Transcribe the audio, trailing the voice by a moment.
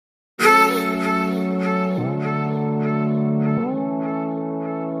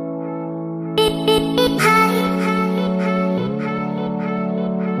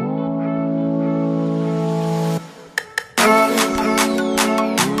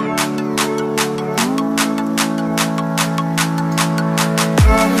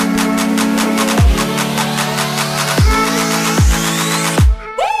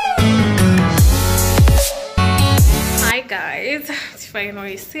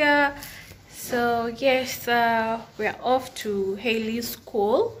is here. So yes, we are off to Haley's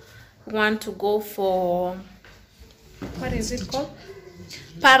school. We want to go for, what is it called?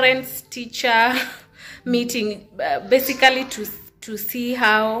 Parents teacher meeting, basically to see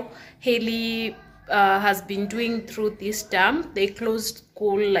how Haley has been doing through this term. They closed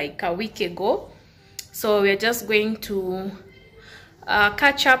school like a week ago, so we're just going to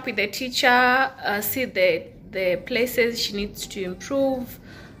catch up with the teacher, see the places she needs to improve,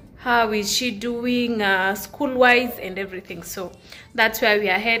 how is she doing school wise and everything. So that's where we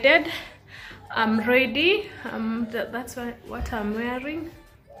are headed. I'm ready. That's what I'm wearing,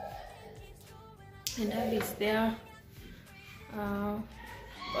 and Abby is there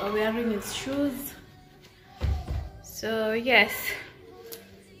wearing his shoes. So yes,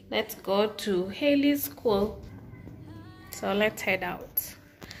 let's go to Haley's school. So let's head out,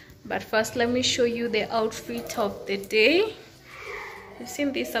 but first let me show you the outfit of the day. You've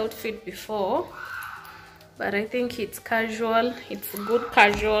seen this outfit before, but I think it's casual. It's good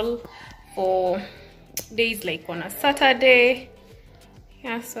casual for days like on a Saturday.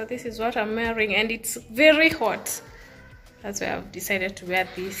 Yeah, so this is what I'm wearing, and it's very hot. That's why I've decided to wear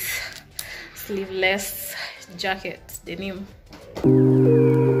this sleeveless jacket, denim.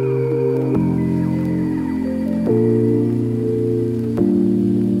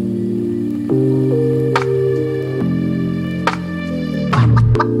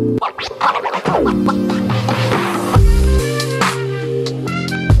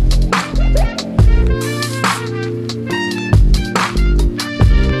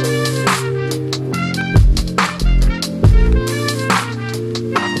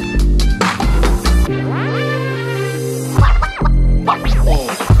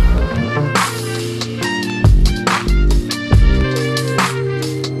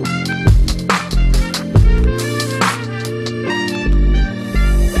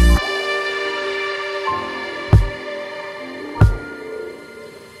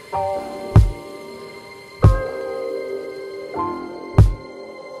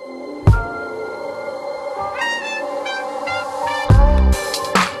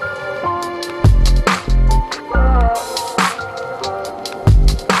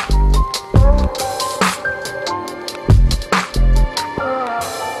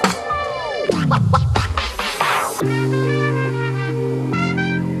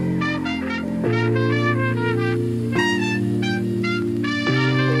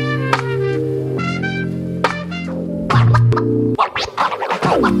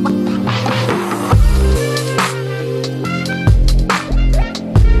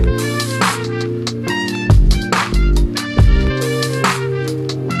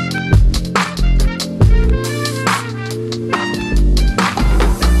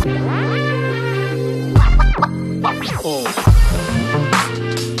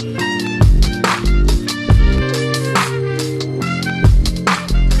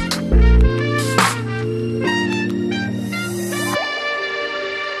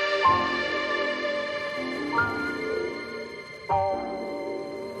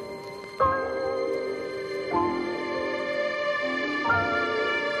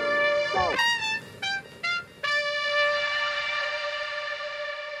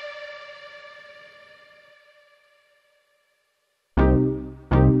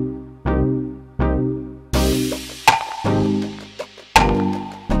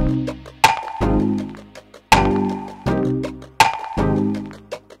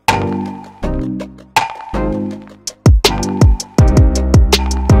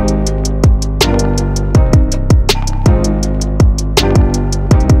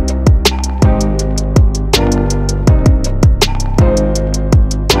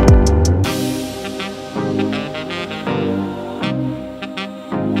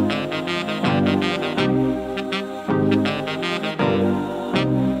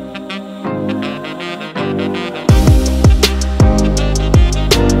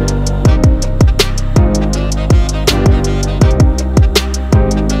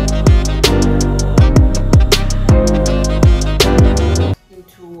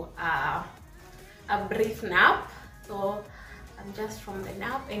 A brief nap. So I'm just from the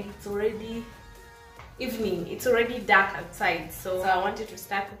nap, and it's already evening. It's already dark outside, so I wanted to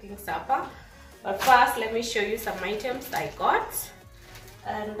start cooking supper. But first, let me show you some items I got,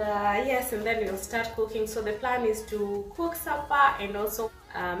 and yes, and then we'll start cooking. So the plan is to cook supper and also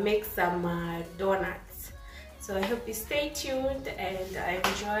make some donuts. So I hope you stay tuned and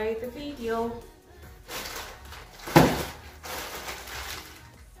enjoy the video.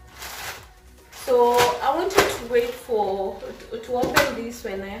 So I wanted to wait to open this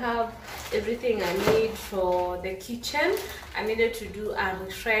when I have everything I need for the kitchen. I needed to do a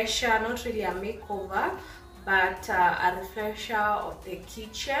refresher, not really a makeover, but a refresher of the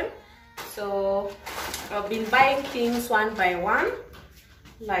kitchen. So I've been buying things one by one,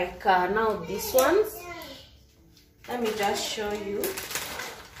 like now these ones. Let me just show you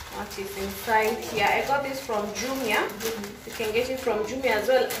what is inside here. I got this from Jumia. You can get it from Jumia as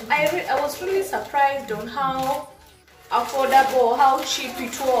well. I was really surprised on how affordable, how cheap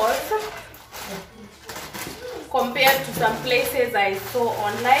it was compared to some places I saw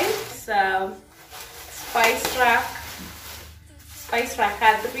online. Spice rack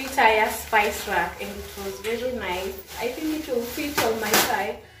had 3-tire spice rack, and it was very nice. I think it will fit on my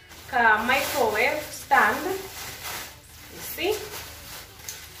microwave stand. You see,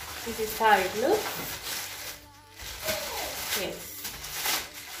 this is how it looks. Yes.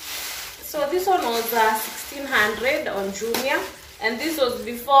 So this one was 1600 on Jumia, and this was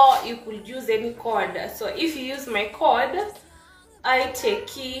before you could use any code. So if you use my code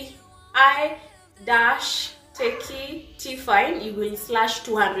I-Tifine, you will slash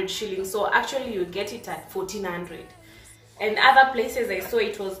 200 shillings. So actually you get it at 1400. And other places I saw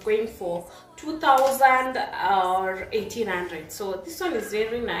it was going for 2000 or 1800. So this one is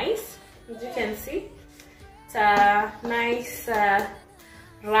very nice, as you can see. It's a nice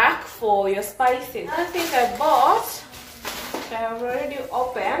rack for your spices. Another thing I bought, which I have already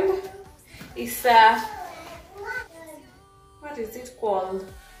opened, is what is it called?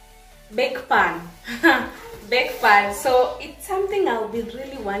 Bake pan. Bake pan. So it's something I'll be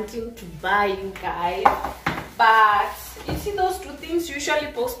really wanting to buy, you guys. But you see, those two things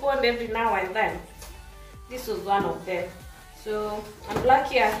usually postponed every now and then. This was one of them. So I'm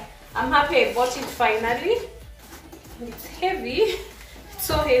lucky. I'm happy I bought it finally. It's heavy. It's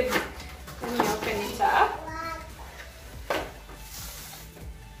so heavy. Let me open it up.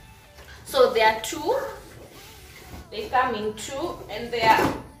 So there are two. They come in two, and they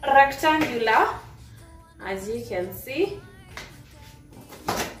are rectangular, as you can see.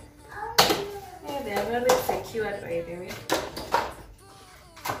 Yeah, they are very secure, by the way.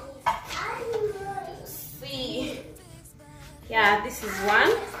 See, yeah, this is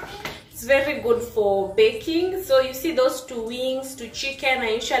one. It's very good for baking. So you see those two wings to chicken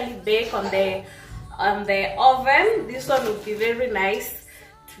I usually bake on the oven. This one would be very nice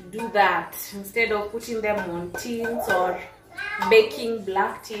to do that instead of putting them on tins or baking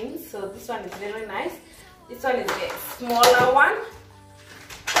black tins. So this one is very nice. This one is the smaller one,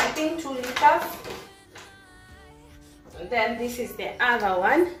 I think 2 liters. And then this is the other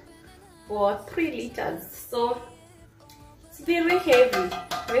one for 3 liters. So it's very heavy,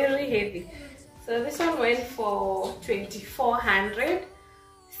 very heavy. So this one went for 2400.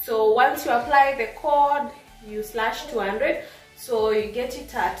 So once you apply the code, you slash 200, so you get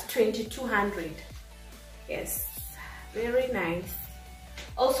it at 2200. Yes, very nice.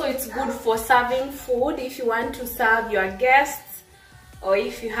 Also, it's good for serving food if you want to serve your guests, or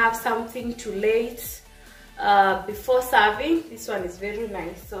if you have something to late before serving. This one is very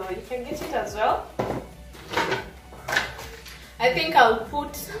nice, so you can get it as well. I think I'll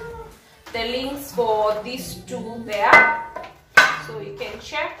put the links for these two there, so you can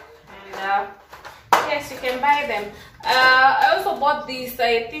check, and yes, you can buy them. I also bought this.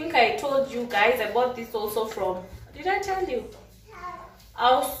 I think I told you guys I bought this also from, did I tell you? I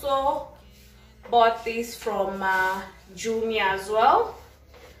also bought this from Jumia as well.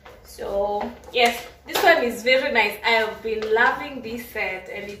 So yes, this one is very nice. I have been loving this set,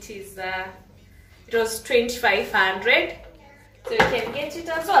 and it was 2500. So you can get it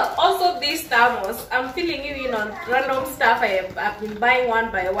as well. Also, this thermos, I'm filling you in on random stuff I've been buying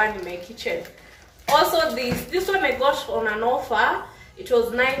one by one in my kitchen. Also, this one I got on an offer. It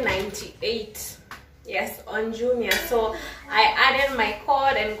was $9.98. Yes, on Jumia. So I added my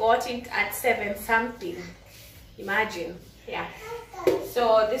code and got it at 7 something. Imagine. Yeah.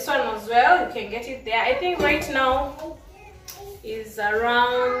 So this one as well, you can get it there. I think right now is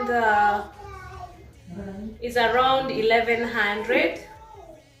around 1100.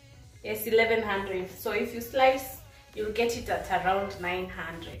 Yes, 1100. So if you slice, you'll get it at around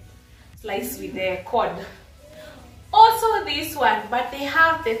 900. Slice with the code. Also this one, but they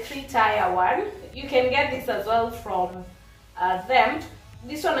have the 3-tire one. You can get this as well from them.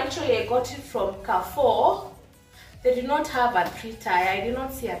 This one actually I got it from Carrefour. They do not have a 3-tire. I did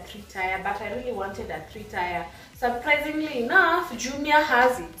not see a 3-tire, but I really wanted a 3-tire. Surprisingly enough, Jumia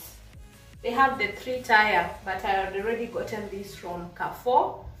has it. They have the 3-tire, but I had already gotten this from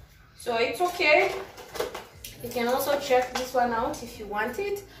Carrefour. So it's okay. You can also check this one out if you want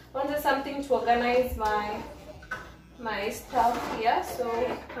it. I wanted something to organize my stuff here. So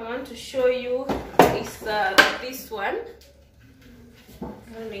I want to show you is this one. I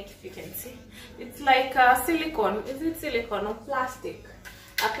don't know if you can see. It's like silicone. Is it silicone or plastic?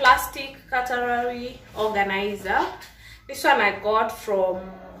 A plastic cutlery organizer. This one I got from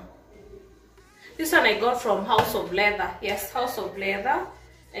House of Leather. Yes, House of Leather,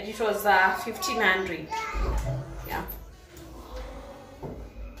 and it was 1500. Yeah.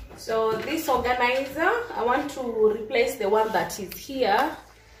 So this organizer, I want to replace the one that is here.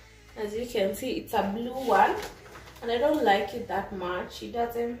 As you can see, it's a blue one, and I don't like it that much. It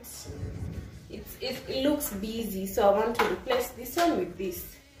doesn't. It looks busy, so I want to replace this one with this.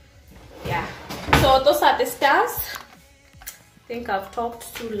 Yeah. So those are the stars. I think I've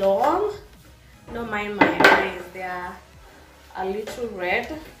talked too long. Don't mind my eyes, they are a little red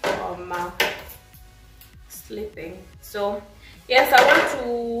from sleeping. So yes, I want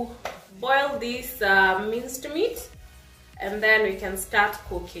to boil this minced meat, and then we can start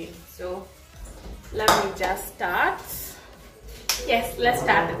cooking. So let me just start. Yes, let's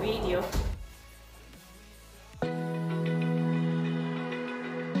start the video.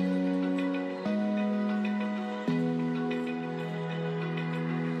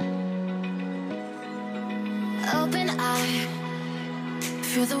 Open eye,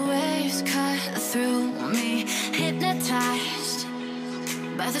 feel the waves cut through me, hypnotized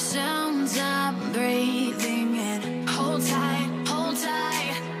by the sounds I'm breathing in. Hold tight,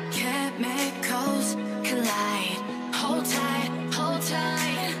 chemicals collide. Hold tight, hold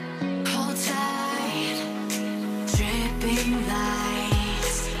tight, hold tight. Dripping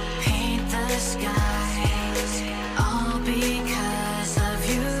lights paint the skies, all because of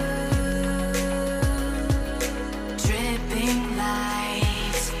you. Dripping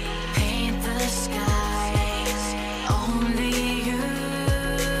lights paint the skies, only you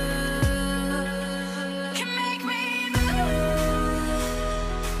can make me move.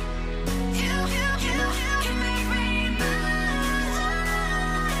 You can make me move.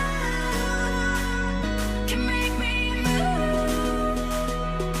 Can make me move.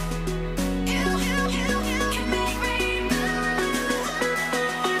 You can make me move.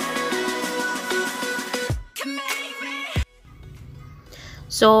 Can make me.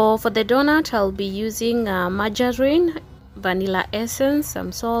 So for the donut, I'll be using margarine, vanilla essence,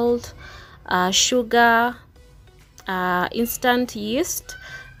 some salt, sugar, instant yeast,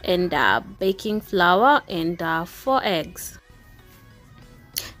 and baking flour, and 4 eggs,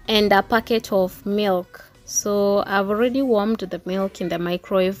 and a packet of milk. So I've already warmed the milk in the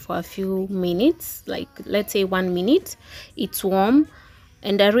microwave for a few minutes, like let's say 1 minute. It's warm,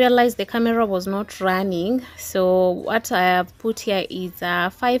 and I realized the camera was not running. So what I have put here is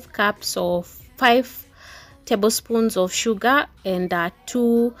 5 tablespoons of sugar and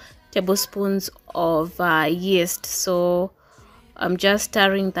 2 tablespoons of yeast. So I'm just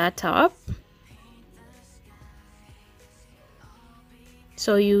stirring that up.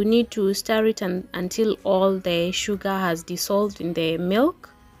 So you need to stir it until all the sugar has dissolved in the milk.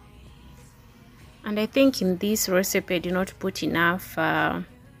 And I think in this recipe I did not put enough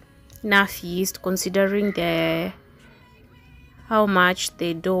yeast, considering how much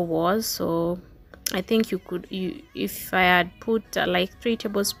the dough was. So I think if I had put like 3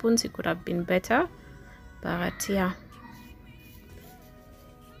 tablespoons, it could have been better. But yeah.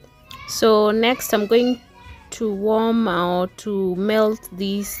 So next I'm going to warm or to melt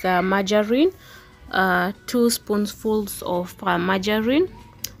this margarine, 2 spoonfuls of margarine.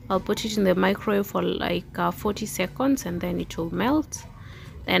 I'll put it in the microwave for like 40 seconds, and then it will melt.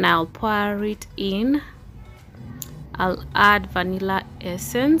 Then I'll pour it in. I'll add vanilla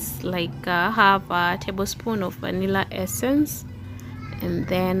essence, like half a tablespoon of vanilla essence, and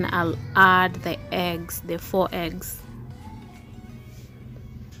then I'll add the eggs, the 4 eggs.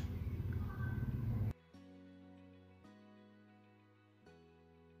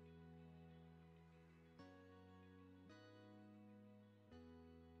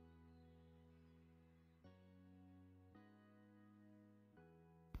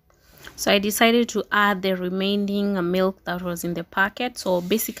 So I decided to add the remaining milk that was in the packet. So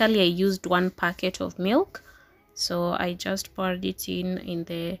basically I used 1 packet of milk. So I just poured it in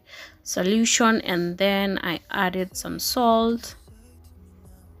the solution, and then I added some salt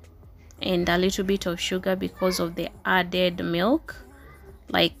and a little bit of sugar because of the added milk,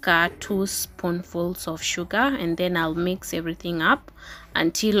 like 2 spoonfuls of sugar. And then I'll mix everything up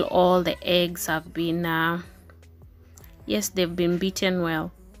until all the eggs have been yes, they've been beaten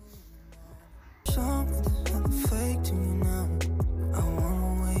well. Something fake to me now. I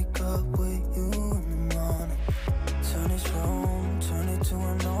wanna wake up with you in the morning. Turn this room, turn it to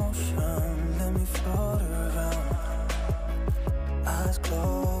an ocean. Let me float around.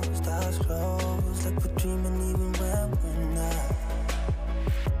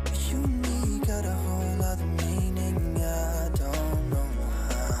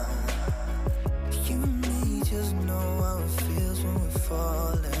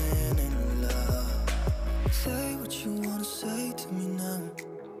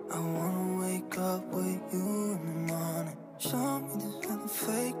 I wanna wake up with you in the morning. Show me there's nothing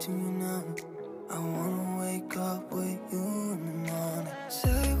fake to me now. I wanna wake up with you in the morning.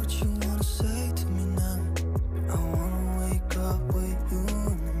 Say what you wanna say to me now. I wanna wake up with you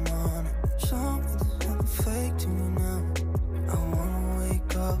in the morning. Show me there's nothing fake to me now. I wanna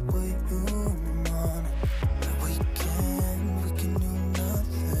wake up with you in the morning. And we can do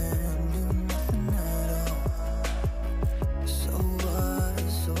nothing at all. So what?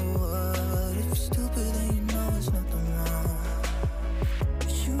 If you're stupid, then you know it's nothing wrong.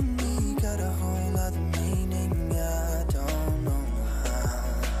 But you and me got a whole other meaning, I don't know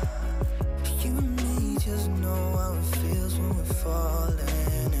how. You and me just know how it feels when we're falling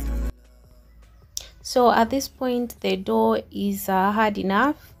in love. So at this point the dough is hard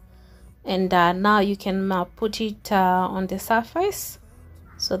enough, and now you can put it on the surface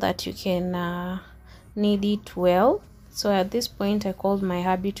so that you can knead it well. So at this point I called my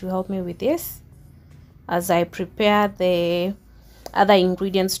hubby to help me with this as I prepare the other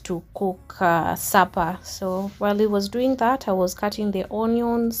ingredients to cook supper. So while he was doing that, I was cutting the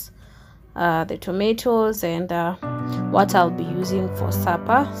onions, the tomatoes, and what I'll be using for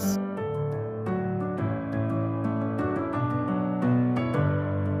supper.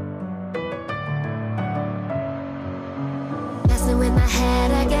 Messing with my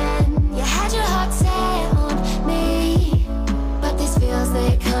head again. You had your heart set on me, but these feels,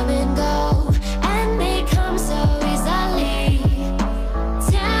 they come and go, and they come so easily.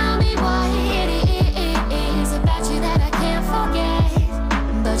 Tell me what it is about you that I can't forget,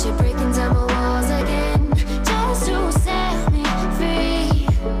 but you're breaking down my walls again just to set me free.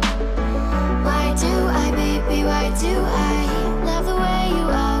 Why do I, baby, why do I love the way you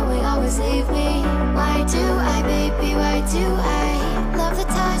are, we always leave me? Why do I, baby, why do I love the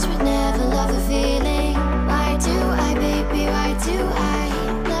touch but never love the feeling? Why do I, baby, why do I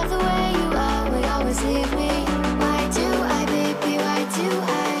love the way you are, we always leave me? Why do I, baby, why do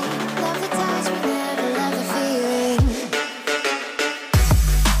I love the touch but never love the feeling?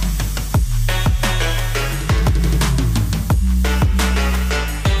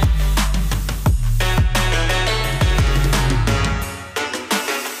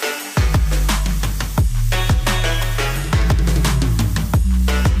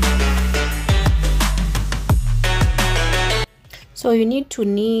 So you need to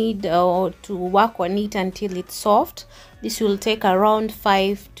knead or to work on it until it's soft. This will take around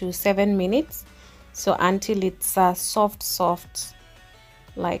 5 to 7 minutes. So until it's soft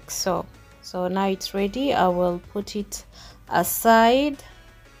like so. So now it's ready. I will put it aside.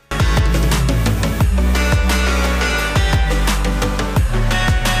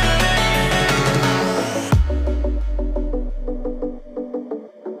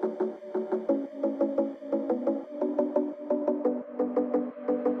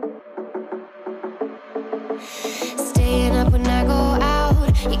 Staying up when I go out,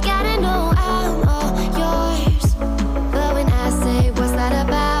 you gotta know I'm all yours. But when I say what's that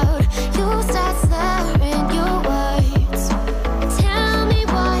about, you start slurring your words. Tell me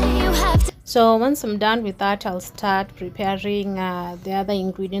what you have to. So once I'm done with that, I'll start preparing the other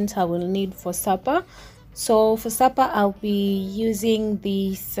ingredients I will need for supper. So for supper I'll be using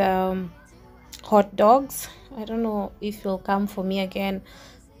these hot dogs. I don't know if you'll come for me again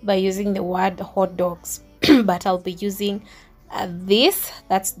by using the word hot dogs, but I'll be using this.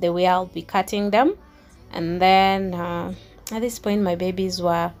 That's the way I'll be cutting them. And then at this point my babies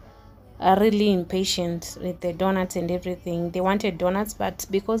were really impatient with the donuts and everything. They wanted donuts, but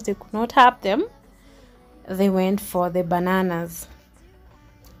because they could not have them, they went for the bananas.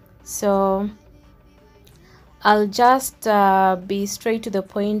 So I'll just be straight to the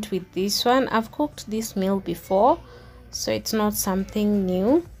point with this one. I've cooked this meal before, so it's not something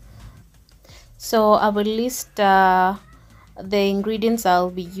new. So I will list the ingredients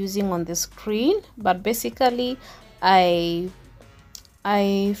I'll be using on the screen, but basically I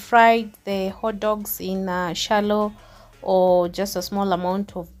fried the hot dogs in shallow or just a small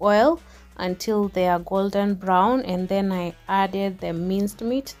amount of oil until they are golden brown, and then I added the minced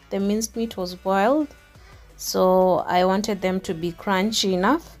meat. The minced meat was boiled, so I wanted them to be crunchy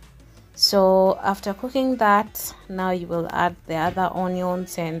enough. So after cooking that, now you will add the other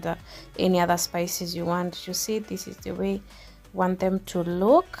onions and any other spices you want. You see, this is the way you want them to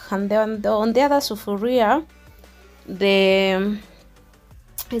look. And then on the other sufuria, the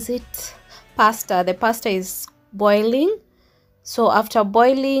pasta is boiling. So after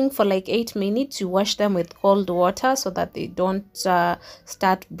boiling for like 8 minutes, you wash them with cold water so that they don't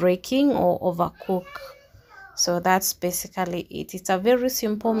start breaking or overcook. So that's basically it. It's a very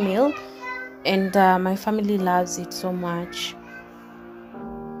simple meal, and my family loves it so much.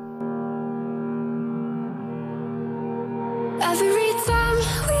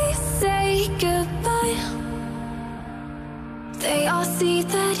 we all see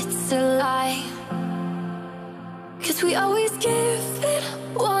that it's a lie, 'cause we always give it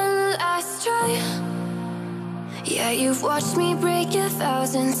one last try. Yeah, you've watched me break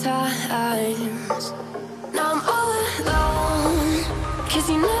 1,000 times. Now I'm all alone, 'cause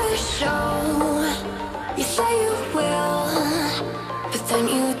you never show. You say you will, but then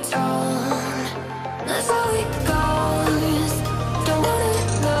you don't. That's how it goes. Don't wanna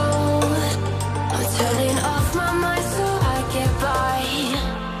know. I'm turning off my mind so I get by.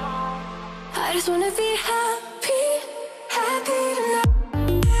 I just wanna be happy, happy tonight.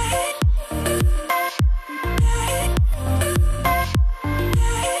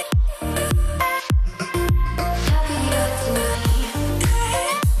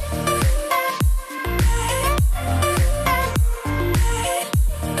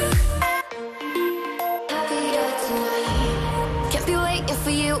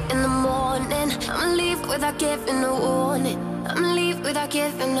 Without giving a warning, I'ma leave without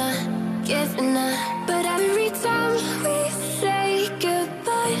giving a. But every time we say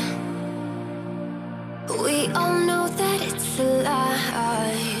goodbye, we all know that it's a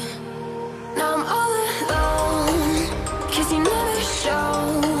lie. Now I'm all alone, 'cause you never show.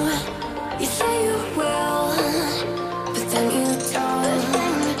 You say you will, but then you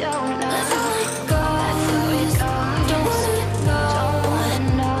don't. That's how it goes. Don't wanna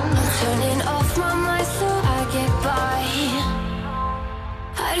know. I'm turning off my mind so I get by.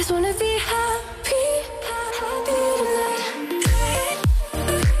 I just wanna be happy, happy tonight.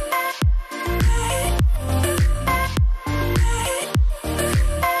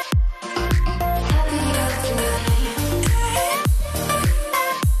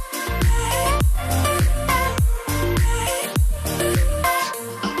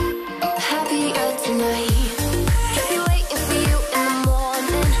 Happier tonight. Can't be waiting for you in the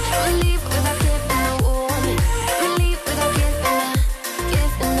morning. I'ma leave without giving a warning. I'ma leave without giving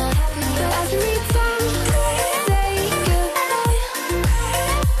a. But every time we say goodbye,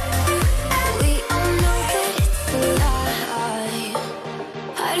 we all know that it's a lie.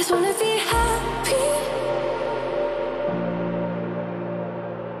 I just wanna be happy.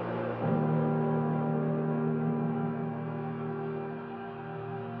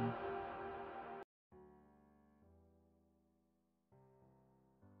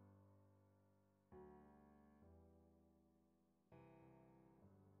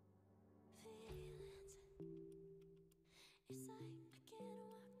 It's like I can't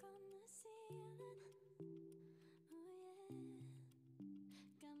walk on the ceiling. Oh yeah,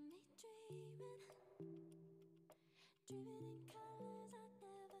 got me dreaming, dreaming in colors I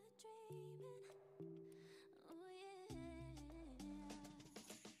never dreamed in. Oh yeah,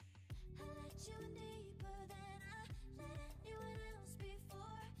 I let you in deeper than I let anyone else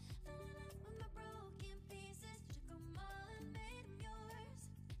before. Fell in love with my broken pieces, took them all and made them yours.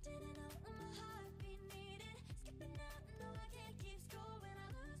 Didn't know what my heartbeat needed, skipping out, no I can't keep score. When I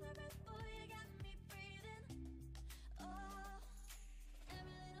lose my breath, boy, you got me breathing. Oh,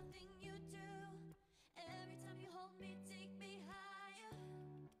 every little thing you do, every time you hold me, take me higher,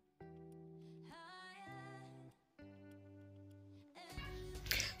 higher.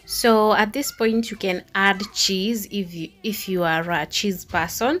 So at this point you can add cheese if you are a cheese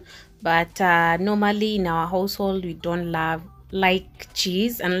person, but normally in our household we don't like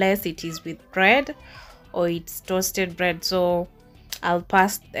cheese unless it is with bread or it's toasted bread. So I'll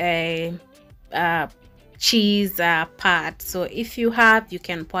pass cheese part. So if you have, you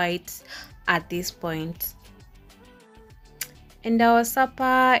can pour it at this point. And our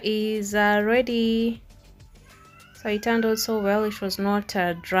supper is ready. So it turned out so well. It was not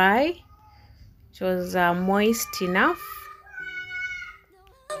dry, it was moist enough.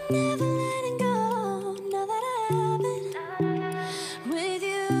 I'm never letting go, now that I have it with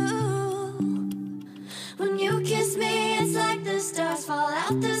you. When you kiss me, it's like the stars fall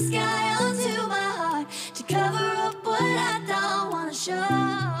out the sky onto my heart to cover up what I don't wanna show.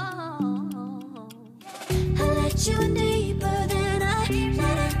 I let you in deeper than I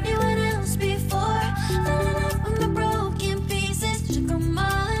let anyone else before. Fell in love with my broken pieces, took them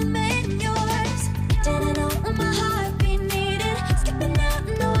all and made them yours. Didn't know what my heartbeat needed, skipping out,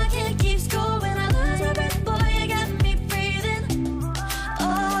 no I can't keep score. When I lose my breath, boy, you got me breathing.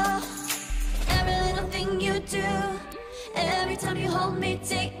 Oh, every little thing you do, every time you hold me,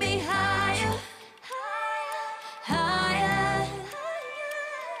 take me higher, higher.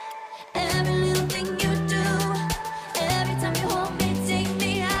 Every little thing you do, every time you hold me, take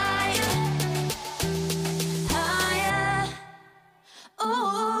me higher, higher.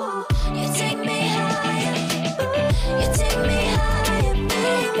 Oh, you take me higher, you take me higher,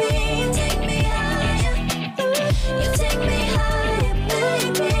 baby, you take me higher, you take me higher.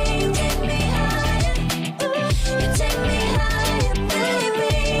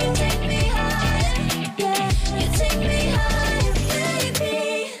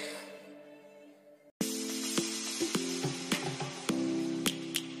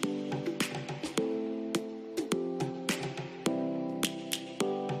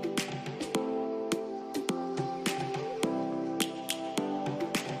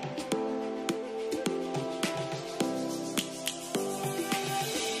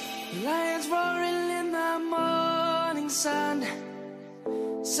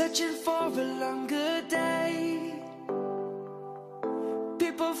 searching for a longer day.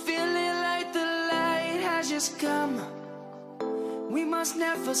 People feeling like the light has just come. We must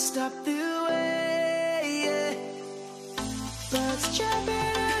never stop the way, yeah. Birds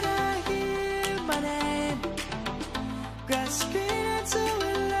chirping and I hear my name, grasping into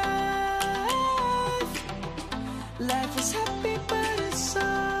a life. Life is happy but it's so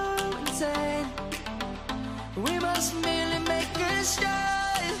insane. We must merely make a start.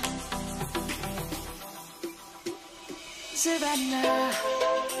 Savannah,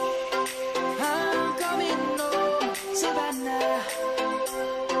 I'm coming home. Savannah,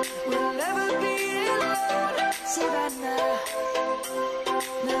 we'll never be alone. Savannah,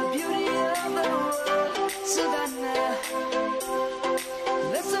 the beauty of the world. Savannah,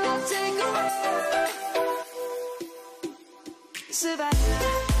 let's all take a walk. Savannah.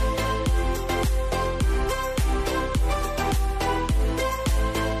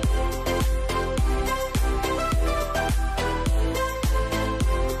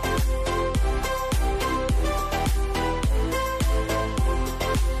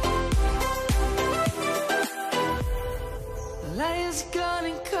 Lion's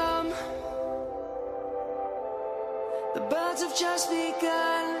gonna come. The birds have just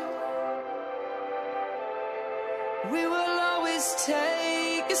begun. We will always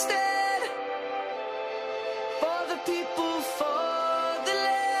take a stand for the people, for the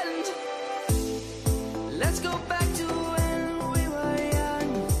land. Let's go back to when we were young.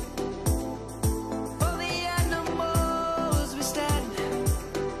 For the animals we stand.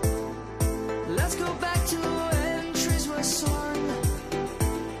 Let's go back to when trees were swung.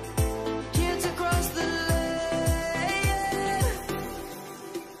 Kids across the land.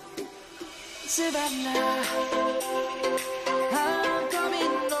 Savannah, I'm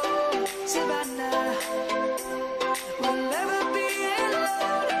coming home. Savannah, we'll never be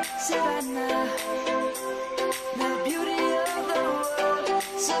alone. Savannah, the beauty of the world.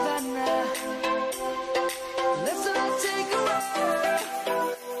 Savannah, let's all take a walk.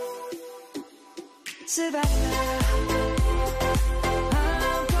 Savannah,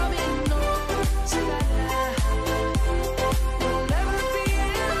 I'm coming home. Savannah, we'll never be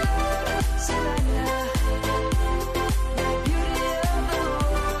alone. Savannah, the beauty of the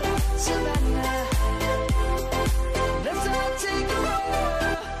world. Savannah, let's all take a walk.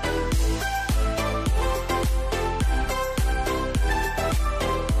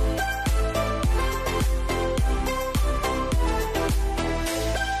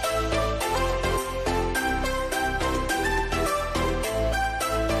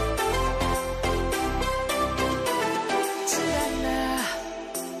 Savannah,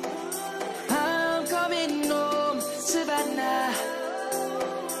 I'm coming home. Savannah,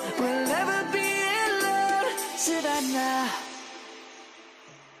 we'll never be alone. Savannah.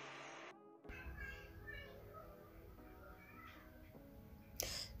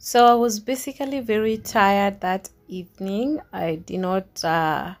 So I was basically very tired that evening. I did not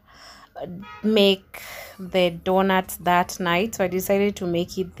make the donuts that night, so I decided to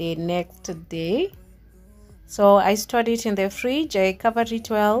make it the next day. So I stored it in the fridge. I covered it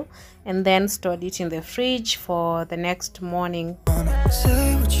well and then stored it in the fridge for the next morning.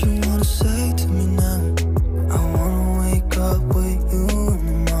 Say what you wanna say to me now. I wanna wake up with you in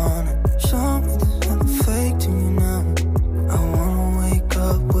the morning. Show me there's nothing fake to me now. I wanna wake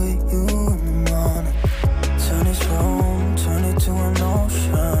up with you in the morning. Turn this room, turn it to an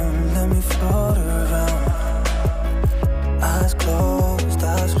ocean. Let me float around. Eyes closed,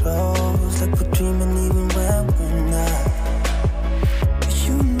 like we're dreaming even when we're not.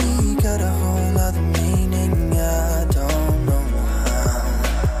 You and me got a whole other meaning, I don't know how.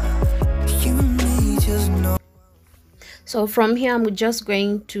 You and me just know. So from here I'm just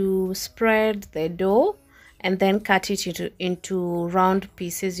going to spread the dough and then cut it into round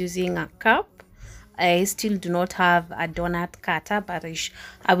pieces using a cup. I still do not have a donut cutter, but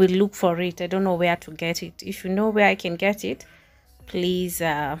I will look for it. I don't know where to get it. If you know where I can get it, please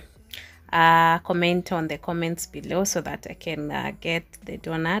comment on the comments below so that I can get the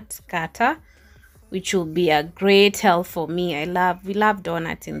donut cutter, which will be a great help for me. We love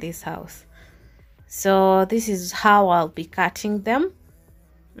donuts in this house. So this is how I'll be cutting them,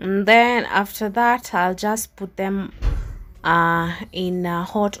 and then after that I'll just put them in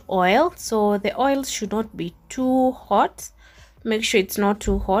hot oil. So the oil should not be too hot. Make sure it's not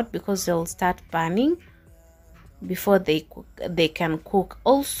too hot because they'll start burning before they can cook.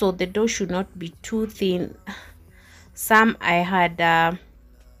 Also the dough should not be too thin. Some I had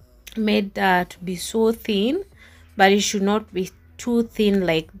made to be so thin, but it should not be too thin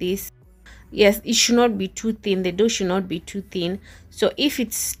like this. Yes, it should not be too thin. The dough should not be too thin. So if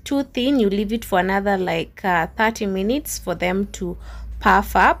it's too thin, you leave it for another like 30 minutes for them to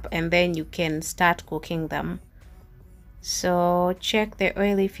puff up, and then you can start cooking them. So check the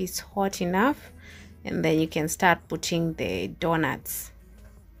oil if it's hot enough, and then you can start putting the donuts.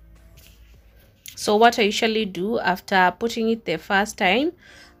 So what I usually do after putting it the first time,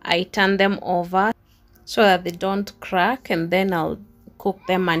 I turn them over so that they don't crack, and then I'll cook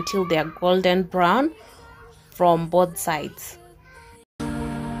them until they are golden brown from both sides.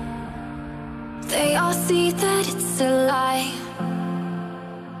 They all see that it's a lie,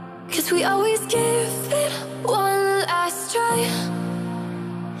 'cause we always give it one last try.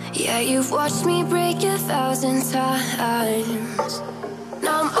 Yeah, you've watched me break 1,000 times.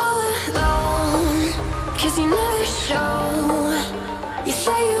 Now I'm all alone, 'cause you never show. You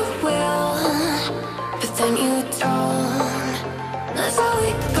say you will, but then you don't. That's how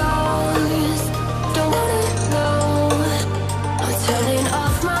it goes. Don't wanna know. I'm turning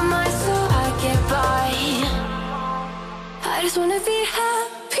off my mind so I get by. I just wanna be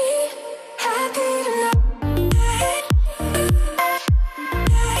happy, happy tonight.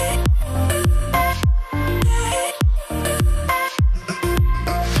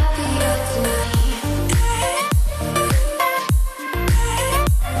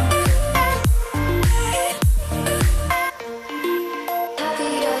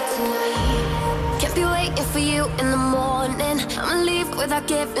 Without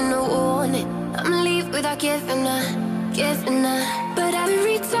giving a warning, I'ma leave without giving a. But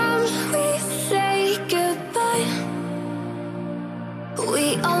every time we say goodbye,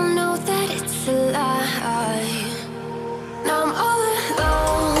 we all know that it's a lie. Now I'm all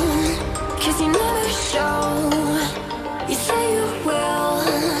alone, 'cause you never show. You say you will,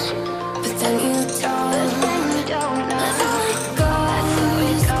 but then you don't. That's how it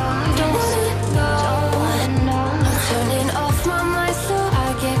goes. Don't wanna know. I'm turning off my mind so I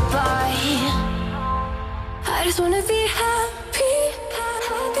get by. I just wanna be happy,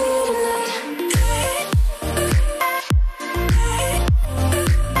 happy tonight.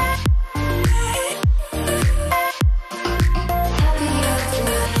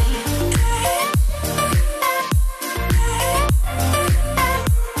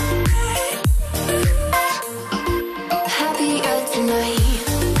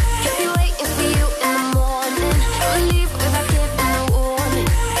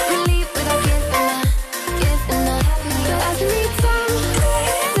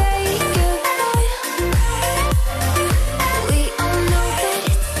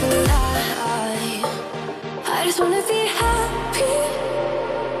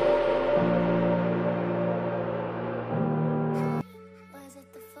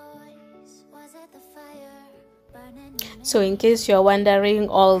 So in case you're wondering,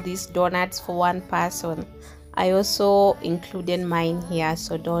 all these donuts for one person, I also included mine here,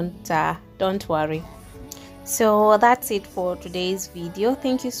 so don't worry. So that's it for today's video.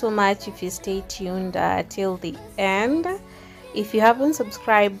 Thank you so much if you stay tuned till the end. If you haven't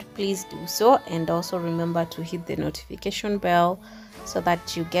subscribed, please do so, and also remember to hit the notification bell so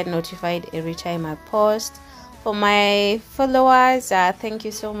that you get notified every time I post. For my followers, thank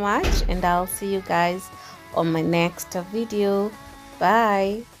you so much, and I'll see you guys on my next video.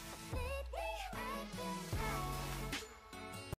 Bye.